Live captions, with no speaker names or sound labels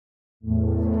So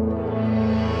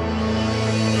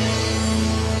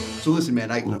listen,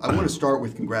 man, I want to start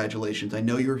with congratulations. I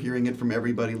know you're hearing it from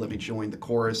everybody. Let me join the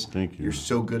chorus. Thank you. You're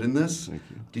so good in this. Thank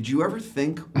you. Did you ever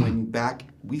think when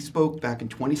we spoke back in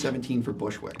 2017 for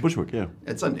Bushwick? Bushwick, yeah.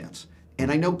 At Sundance.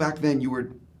 And I know back then you were,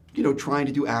 trying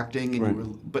to do acting, and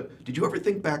Right. but did you ever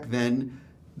think back then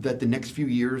that the next few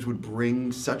years would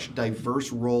bring such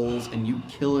diverse roles and you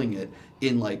killing it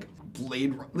in like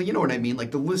Blade, you know what I mean?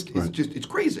 Like the list is Right. just, it's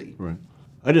crazy. Right.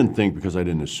 I didn't think because I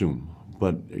didn't assume.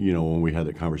 But, when we had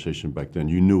that conversation back then,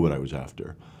 you knew what I was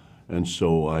after. And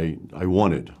so I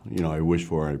wanted, I wished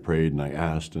for, I prayed, and I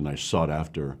asked, and I sought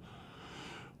after.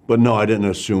 But no, I didn't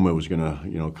assume it was going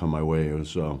to, come my way. It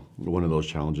was one of those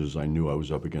challenges I knew I was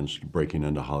up against breaking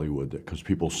into Hollywood because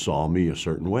people saw me a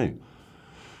certain way.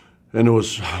 And it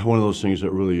was one of those things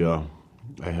that really I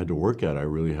had to work at. I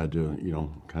really had to,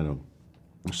 kind of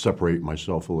separate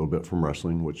myself a little bit from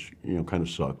wrestling, which, kind of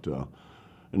sucked.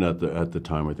 And at the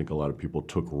time, I think a lot of people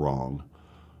took wrong.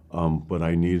 But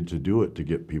I needed to do it to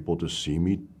get people to see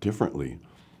me differently.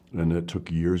 And it took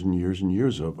years and years and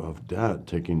years of that,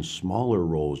 taking smaller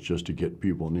roles just to get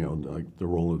people, like the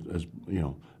role as,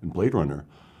 in Blade Runner.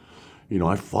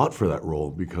 I fought for that role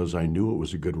because I knew it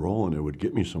was a good role and it would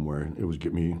get me somewhere. It would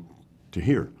get me to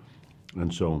here.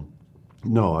 And so,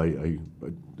 no, I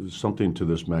something to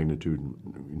this magnitude,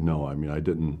 no. I mean, I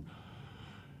didn't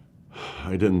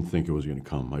think it was going to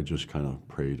come. I just kind of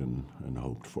prayed and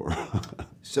hoped for.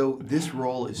 So this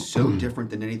role is so different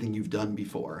than anything you've done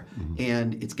before.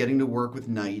 And it's getting to work with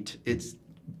Knight. It's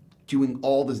doing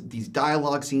all these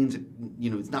dialogue scenes.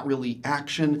 It's not really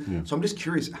action. Yeah. So I'm just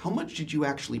curious, how much did you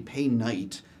actually pay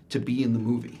Knight to be in the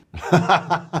movie?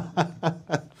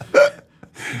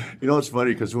 It's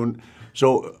funny because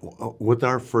with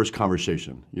our first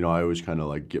conversation, I always kind of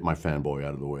like get my fanboy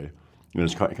out of the way. And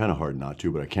it's kind of hard not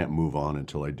to, but I can't move on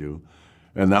until I do.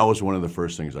 And that was one of the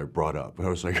first things I brought up. I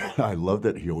was like, I love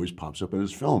that he always pops up in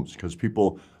his films because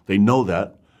people, they know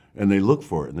that and they look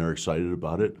for it and they're excited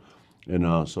about it. And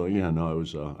I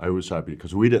was happy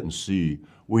because we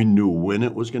knew when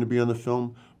it was going to be on the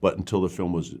film, but until the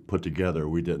film was put together,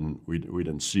 we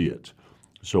didn't see it.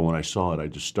 So when I saw it, I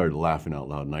just started laughing out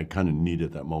loud, and I kind of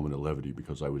needed that moment of levity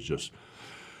because I was just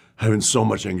having so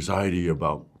much anxiety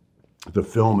about the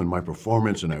film and my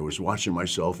performance, and I was watching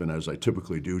myself, and as I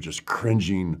typically do, just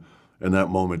cringing, and that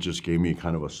moment just gave me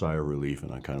kind of a sigh of relief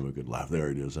and a kind of a good laugh.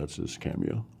 There it is. That's his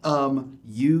cameo.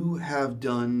 You've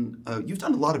done a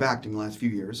lot of acting the last few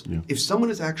years. Yeah. If someone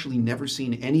has actually never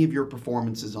seen any of your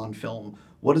performances on film,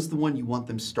 what is the one you want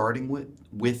them starting with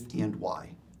and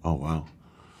why? Oh, wow.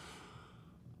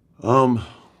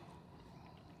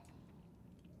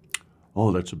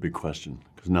 Oh, that's a big question.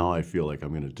 Because now I feel like I'm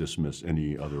going to dismiss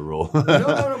any other role.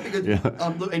 No, because, Yeah.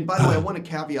 and by the way, I want to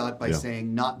caveat by Yeah.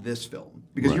 saying not this film,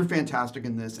 because Right. you're fantastic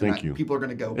in this, and Thank you. people are going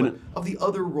to go, And but of the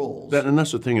other roles. And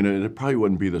that's the thing, and it probably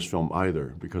wouldn't be this film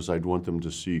either, because I'd want them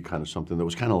to see kind of something that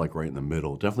was kind of like right in the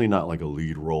middle. Definitely not like a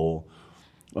lead role,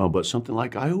 but something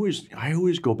like, I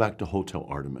always go back to Hotel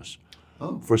Artemis.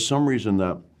 Oh. For some reason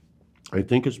that, I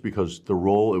think it's because the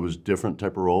role, it was a different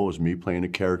type of role. It was me playing a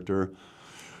character.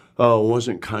 It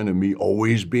wasn't kind of me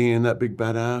always being that big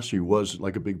badass. He was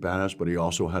like a big badass, but he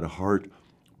also had a heart.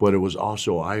 But it was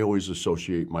also, I always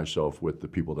associate myself with the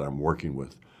people that I'm working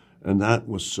with. And that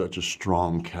was such a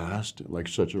strong cast, like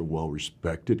such a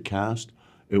well-respected cast.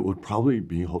 It would probably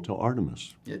be Hotel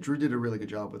Artemis. Yeah, Drew did a really good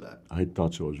job with that. I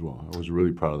thought so as well. I was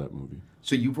really proud of that movie.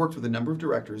 So you've worked with a number of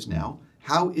directors now.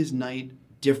 How is Knight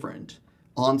different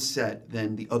on set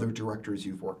than the other directors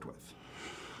you've worked with?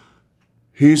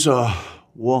 He's,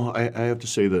 well, I have to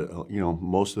say that,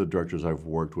 most of the directors I've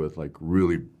worked with, like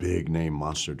really big name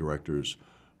monster directors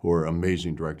who are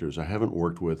amazing directors, I haven't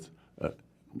worked with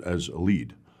as a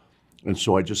lead. And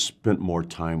so I just spent more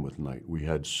time with Knight. We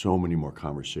had so many more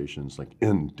conversations, like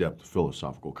in-depth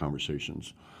philosophical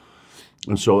conversations.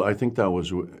 And so I think that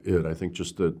was it. I think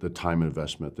just the time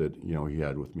investment that, he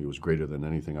had with me was greater than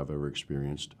anything I've ever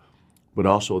experienced. But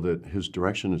also that his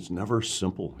direction is never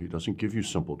simple. He doesn't give you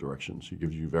simple directions. He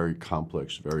gives you very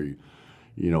complex, very,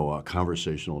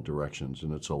 conversational directions,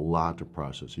 and it's a lot to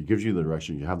process. He gives you the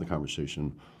direction, you have the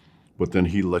conversation, but then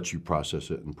he lets you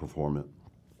process it and perform it.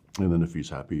 And then if he's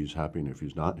happy, he's happy, and if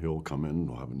he's not, he'll come in and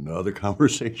we'll have another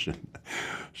conversation.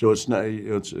 So it's not,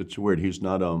 it's weird. He's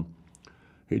not,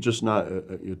 he's just not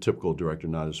a typical director,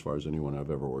 not as far as anyone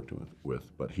I've ever worked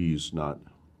with, but he's not,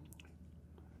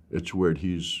 it's weird.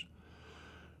 He's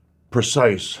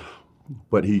precise,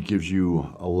 but he gives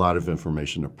you a lot of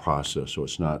information to process, so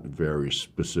it's not very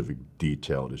specific,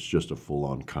 detailed. It's just a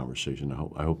full-on conversation.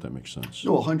 I hope that makes sense.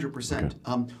 No, 100%.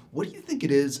 Okay. What do you think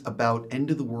it is about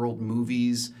end-of-the-world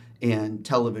movies and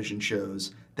television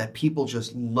shows that people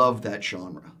just love that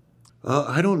genre?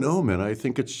 I don't know, man. I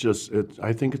think it's just,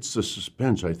 I think it's the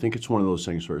suspense. I think it's one of those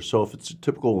things where, so if it's a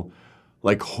typical,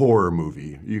 like, horror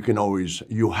movie, you can always,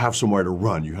 you have somewhere to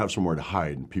run, you have somewhere to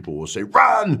hide, and people will say,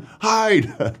 run,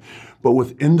 hide. But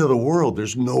with End of the World,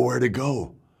 there's nowhere to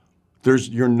go.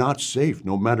 You're not safe.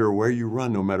 No matter where you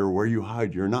run, no matter where you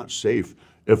hide, you're not safe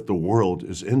if the world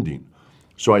is ending.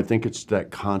 So I think it's that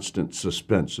constant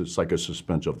suspense. It's like a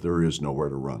suspense of there is nowhere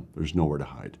to run. There's nowhere to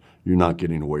hide. You're not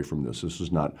getting away from this. This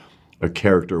is not a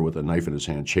character with a knife in his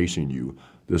hand chasing you.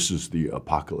 This is the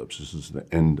apocalypse. This is the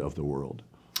end of the world.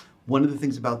 One of the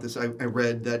things about this, I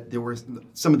read that there were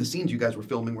some of the scenes you guys were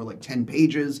filming were like 10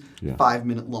 pages,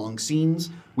 5-minute long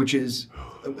scenes, which is,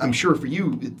 I'm sure for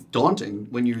you, it's daunting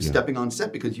when you're stepping on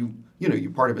set because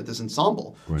you're part of this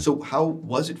ensemble. Right. So how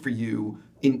was it for you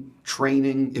in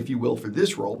training, if you will, for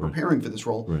this role, preparing for this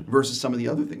role, versus some of the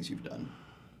other things you've done?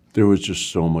 There was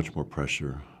just so much more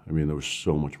pressure. I mean, there was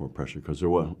so much more pressure because there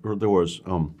was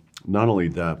not only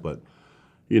that, but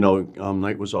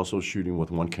Knight was also shooting with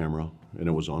one camera, and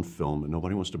it was on film, and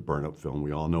nobody wants to burn up film.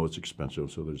 We all know it's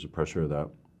expensive, so there's a pressure of that.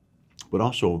 But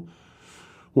also,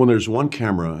 when there's one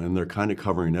camera and they're kind of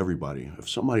covering everybody,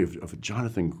 if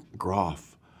Jonathan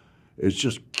Groff is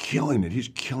just killing it, he's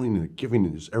killing it, giving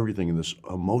it everything in this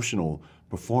emotional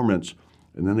performance,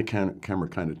 and then the camera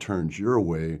kind of turns your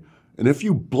way, and if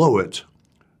you blow it,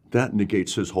 that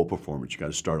negates his whole performance. You got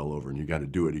to start all over, and you got to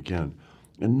do it again.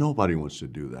 And nobody wants to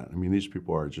do that. I mean, these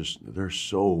people are they're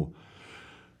so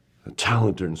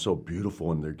talented and so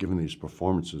beautiful, and they're giving these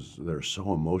performances that are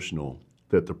so emotional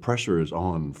that the pressure is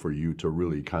on for you to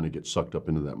really kind of get sucked up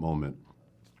into that moment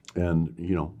and,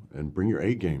 and bring your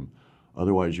A game.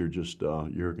 Otherwise, you're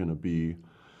going to be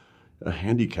a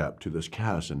handicap to this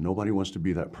cast, and nobody wants to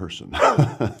be that person.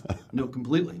 No,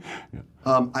 completely. Yeah.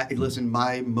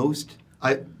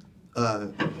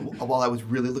 While I was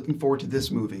really looking forward to this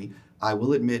movie, I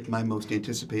will admit my most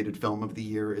anticipated film of the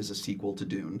year is a sequel to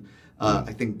Dune.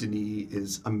 I think Denis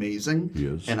is amazing. He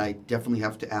is. And I definitely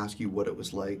have to ask you what it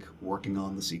was like working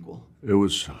on the sequel. It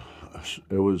was,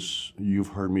 you've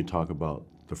heard me talk about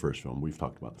the first film. We've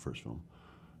talked about the first film.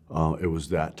 It was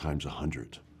that times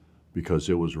 100 because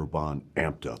it was Raban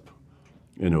amped up.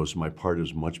 And my part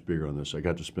is much bigger on this. I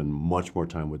got to spend much more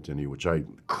time with Denis, which I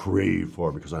crave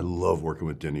for because I love working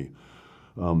with Denis.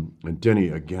 And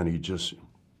Denis, again,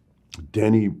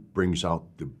 Denis brings out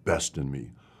the best in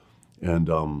me. And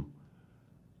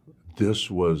this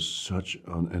was such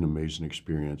an amazing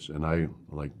experience. And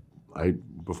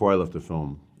before I left the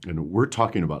film, and we're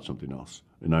talking about something else,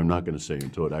 and I'm not going to say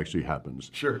until it actually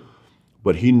happens. Sure.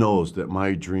 But he knows that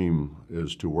my dream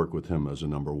is to work with him as a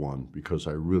number one because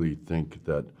I really think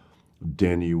that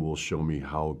Denis will show me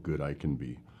how good I can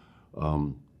be.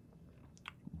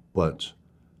 But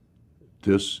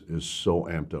this is so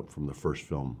amped up from the first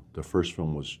film. The first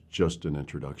film was just an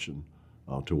introduction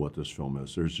to what this film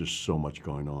is. There's just so much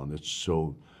going on. It's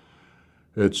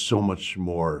so much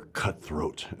more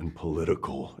cutthroat and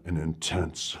political and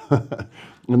intense.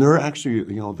 And there are actually,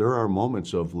 there are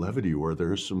moments of levity where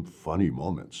there's some funny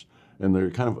moments. And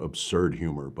they're kind of absurd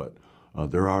humor, but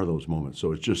there are those moments.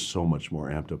 So it's just so much more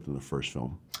amped up than the first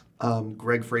film.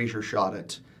 Greg Fraser shot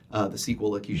it, the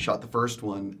sequel, like he shot the first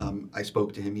one. I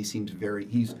spoke to him. He's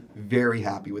very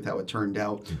happy with how it turned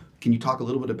out. Can you talk a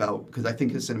little bit about, because I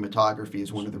think his cinematography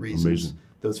is one of the reasons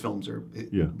those films are,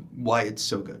 why it's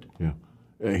so good. Yeah.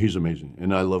 He's amazing,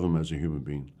 and I love him as a human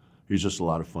being. He's just a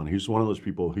lot of fun. He's one of those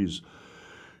people, he's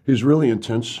really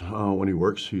intense when he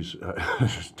works. He's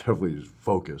definitely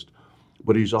focused,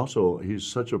 but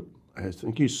I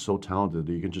think he's so talented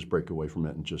that you can just break away from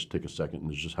it and just take a second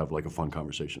and just have like a fun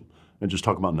conversation and just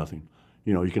talk about nothing.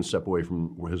 You can step away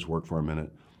from his work for a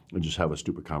minute and just have a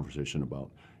stupid conversation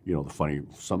about,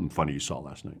 something funny you saw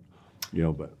last night.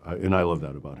 And I love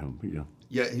that about him. Yeah.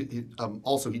 Yeah.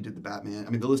 Also, he did the Batman. I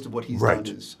mean, the list of what he's done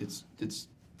is it's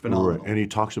phenomenal. Right. And he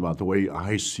talks about the way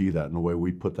I see that and the way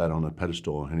we put that on a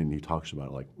pedestal, and he talks about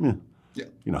it like, yeah.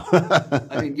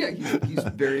 I mean, yeah, he's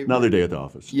very another day at the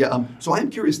office. Yeah. So I'm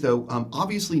curious though.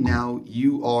 Obviously now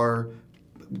you are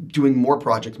doing more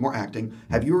projects, more acting.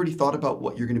 Have you already thought about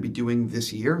what you're going to be doing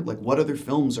this year? Like, what other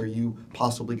films are you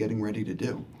possibly getting ready to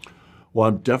do? Well,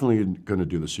 I'm definitely going to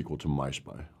do the sequel to My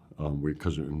Spy.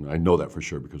 Because I know that for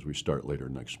sure because we start later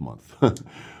next month.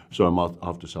 So I'm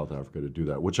off to South Africa to do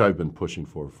that, which I've been pushing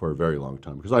for a very long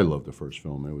time because I love the first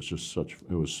film. It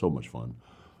was so much fun.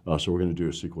 So we're going to do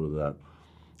a sequel to that.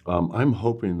 I'm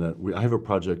hoping that I have a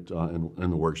project in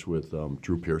the works with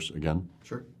Drew Pearce again.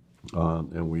 Sure.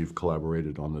 And we've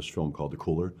collaborated on this film called The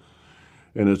Cooler.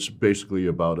 And it's basically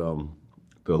about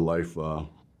the life,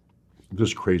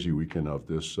 this crazy weekend of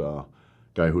this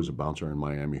guy who's a bouncer in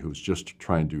Miami who's just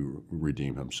trying to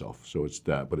redeem himself. So it's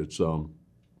that, but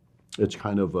it's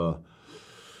kind of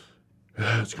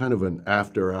an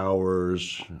after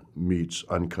hours meets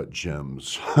Uncut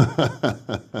Gems.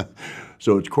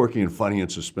 So it's quirky and funny and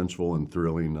suspenseful and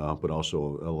thrilling, but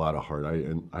also a lot of heart.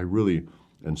 I really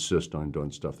insist on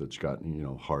doing stuff that's got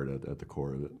heart at the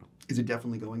core of it. Is it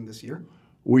definitely going this year?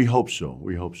 We hope so.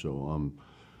 We hope so.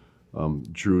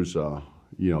 Drew's,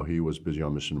 he was busy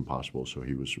on Mission Impossible, so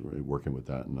he was working with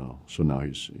that, and so now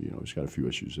he's got a few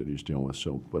issues that he's dealing with.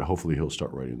 So, but hopefully he'll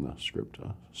start writing the script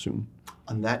soon.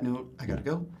 On that note, I gotta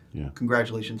go. Yeah.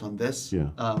 Congratulations on this. Yeah.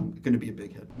 Going to be a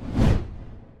big hit.